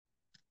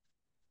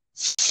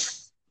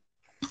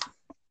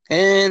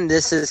And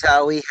this is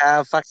how we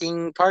have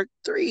fucking part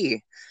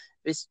 3.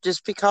 It's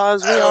just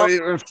because I we all don't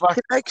even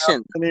fucking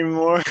connection. know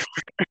anymore.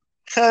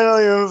 I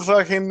don't even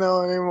fucking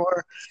know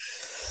anymore.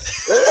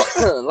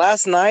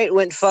 Last night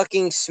went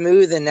fucking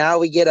smooth, and now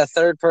we get a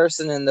third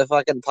person in the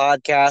fucking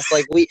podcast.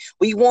 Like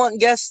we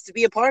want guests to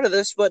be a part of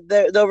this, but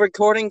the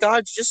recording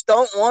gods just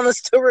don't want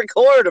us to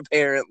record.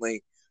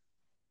 Apparently,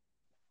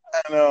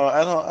 I know.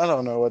 I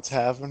don't know what's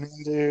happening,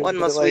 dude. what But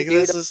must we like, do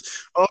this to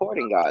is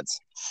recording gods?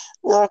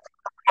 welcome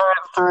to part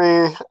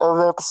 3 of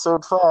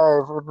episode 5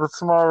 of the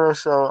Tomorrow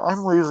Show.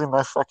 I'm losing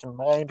my fucking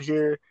mind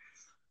here.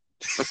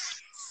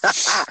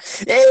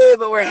 Hey,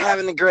 but we're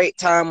having a great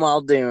time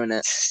while doing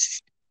it.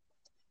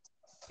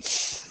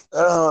 I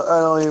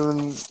don't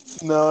even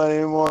know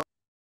anymore.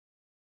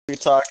 We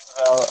talked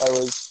about. I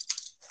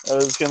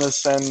was gonna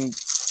send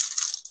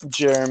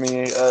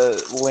Jeremy a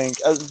link.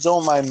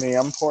 Don't mind me.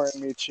 I'm pouring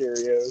me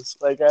Cheerios.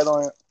 Like, I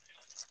don't.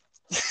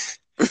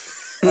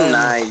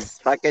 Nice,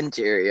 fucking I'm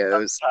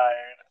Cheerios.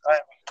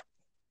 tired.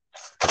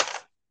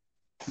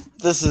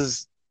 This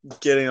is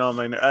getting on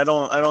my nerves. I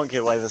don't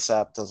get why this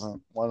app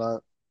doesn't want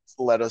to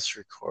let us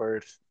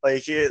record.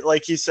 Like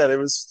you said, it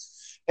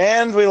was,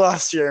 and we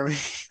lost Jeremy.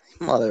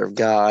 Mother of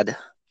God.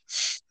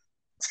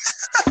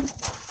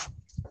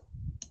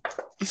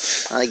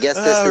 I guess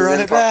this is Run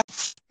it back.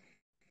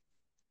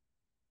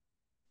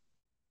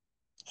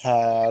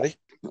 Howdy.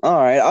 All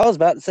right, I was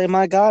about to say,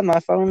 my God, my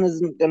phone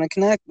isn't gonna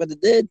connect, but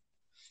it did.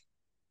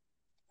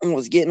 I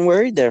was getting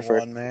worried there for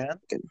One man.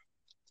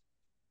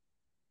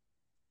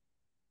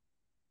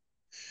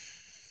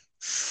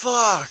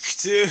 Fuck,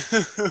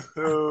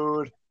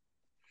 dude.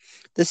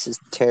 This is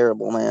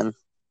terrible, man.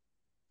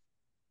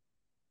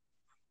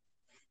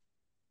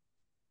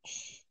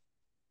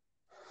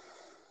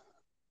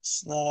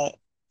 It's not.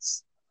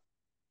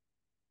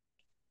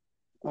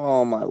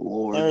 Oh my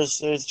Lord.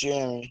 There's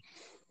Jeremy.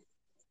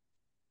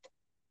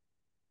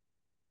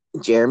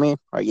 Jeremy,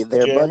 are you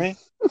there, Jeremy?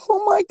 bud?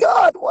 Oh my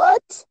God,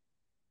 what?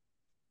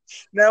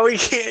 Now we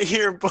can't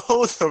hear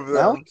both of them.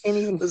 Now we can't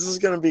even. This is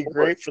gonna be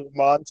great for the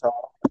montage.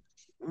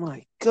 Oh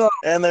my God.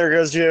 And there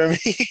goes Jeremy.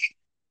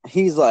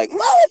 He's like,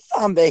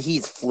 I bet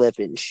he's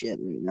flipping shit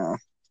right now.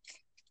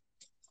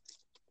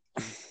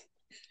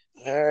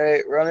 All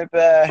right, run it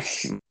back.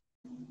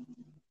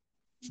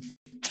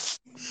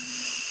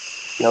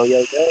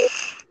 Yo.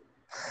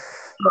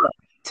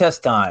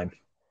 Test time.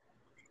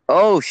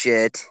 Oh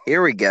shit!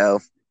 Here we go.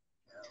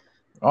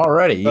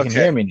 Alrighty, you can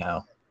Okay. hear me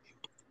now.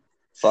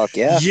 Fuck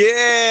yeah!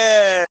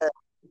 Yeah.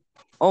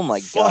 Oh my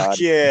Fuck God!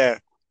 yeah.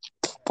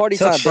 Party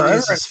Took time! forever.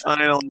 Jesus,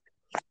 finally.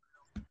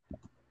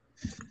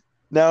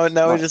 Now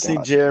My we just God.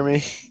 need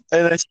Jeremy.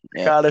 And I swear to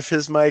Yeah. God, if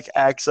his mic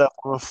acts up,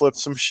 I'm gonna flip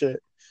some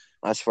shit.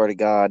 I swear to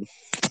God,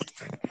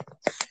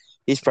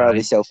 he's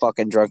probably so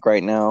fucking drunk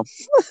right now.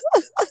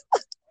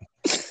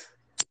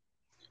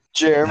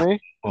 Jeremy?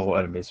 Oh, I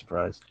wouldn't be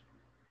surprised.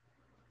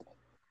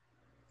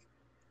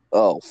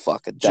 Oh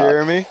fucking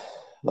Jeremy?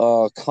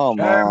 Oh come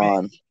Jeremy.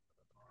 on!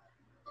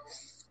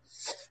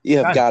 You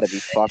have God. got to be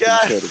fucking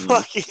God kidding me,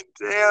 fucking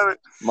damn it.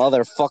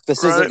 motherfucker!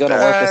 This Run isn't it gonna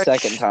work a back.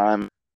 second time.